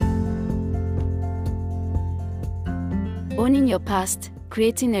Owning your past,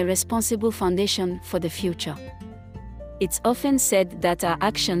 creating a responsible foundation for the future. It's often said that our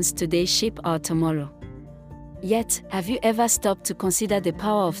actions today shape our tomorrow. Yet, have you ever stopped to consider the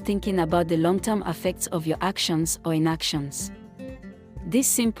power of thinking about the long-term effects of your actions or inactions? This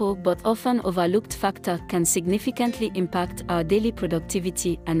simple but often overlooked factor can significantly impact our daily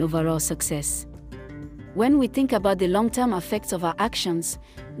productivity and overall success. When we think about the long-term effects of our actions,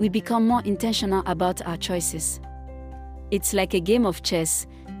 we become more intentional about our choices. It's like a game of chess,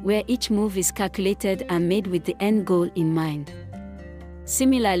 where each move is calculated and made with the end goal in mind.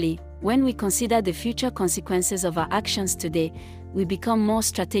 Similarly, when we consider the future consequences of our actions today, we become more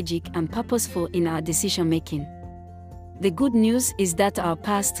strategic and purposeful in our decision-making. The good news is that our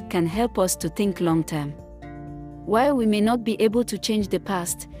past can help us to think long-term. While we may not be able to change the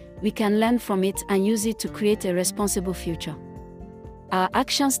past, we can learn from it and use it to create a responsible future. Our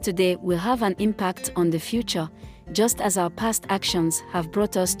actions today will have an impact on the future, just as our past actions have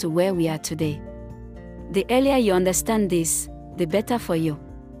brought us to where we are today. The earlier you understand this, the better for you.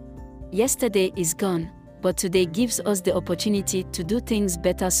 Yesterday is gone, but today gives us the opportunity to do things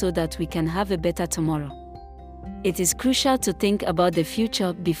better so that we can have a better tomorrow. It is crucial to think about the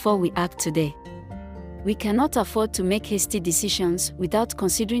future before we act today. We cannot afford to make hasty decisions without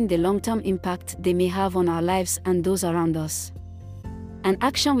considering the long-term impact they may have on our lives and those around us. An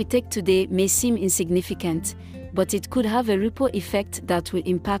action we take today may seem insignificant, but it could have a ripple effect that will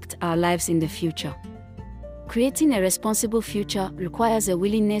impact our lives in the future. Creating a responsible future requires a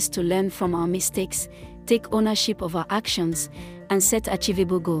willingness to learn from our mistakes, take ownership of our actions, and set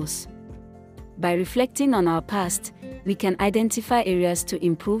achievable goals. By reflecting on our past, we can identify areas to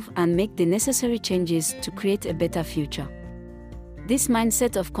improve and make the necessary changes to create a better future. This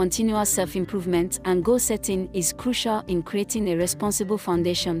mindset of continuous self-improvement and goal setting is crucial in creating a responsible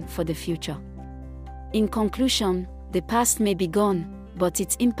foundation for the future. In conclusion, the past may be gone, but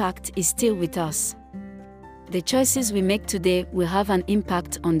its impact is still with us. The choices we make today will have an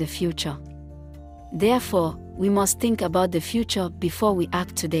impact on the future. Therefore, we must think about the future before we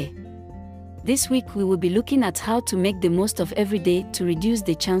act today. This week we will be looking at how to make the most of every day to reduce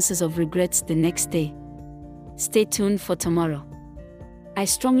the chances of regrets the next day. Stay tuned for tomorrow. I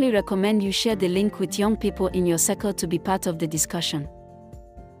strongly recommend you share the link with young people in your circle to be part of the discussion.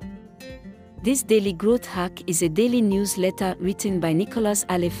 This Daily Growth Hack is a daily newsletter written by Nicholas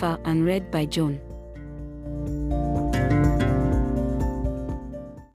Alefa and read by Joan.